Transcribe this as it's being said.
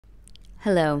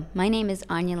Hello, my name is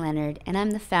Anya Leonard, and I'm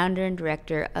the founder and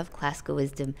director of Classical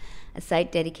Wisdom, a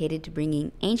site dedicated to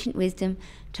bringing ancient wisdom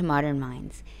to modern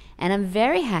minds. And I'm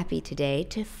very happy today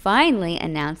to finally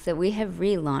announce that we have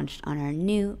relaunched on our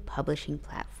new publishing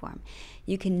platform.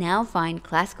 You can now find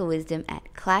Classical Wisdom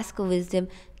at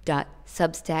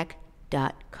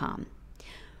classicalwisdom.substack.com.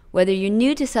 Whether you're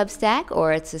new to Substack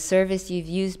or it's a service you've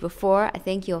used before, I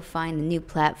think you'll find the new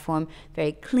platform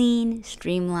very clean,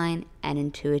 streamlined, and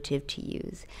intuitive to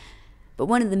use. But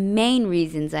one of the main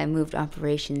reasons I moved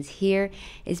operations here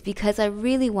is because I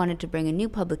really wanted to bring a new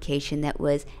publication that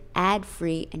was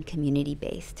ad-free and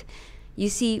community-based. You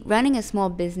see, running a small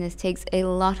business takes a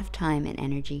lot of time and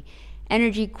energy.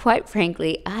 Energy, quite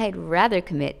frankly, I'd rather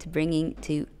commit to bringing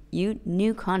to you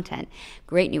new content,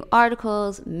 great new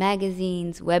articles,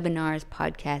 magazines, webinars,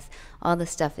 podcasts, all the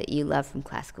stuff that you love from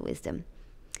Classical Wisdom.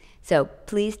 So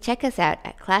please check us out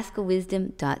at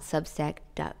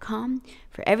classicalwisdom.substack.com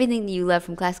for everything that you love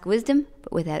from Classical Wisdom,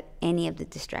 but without any of the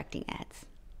distracting ads.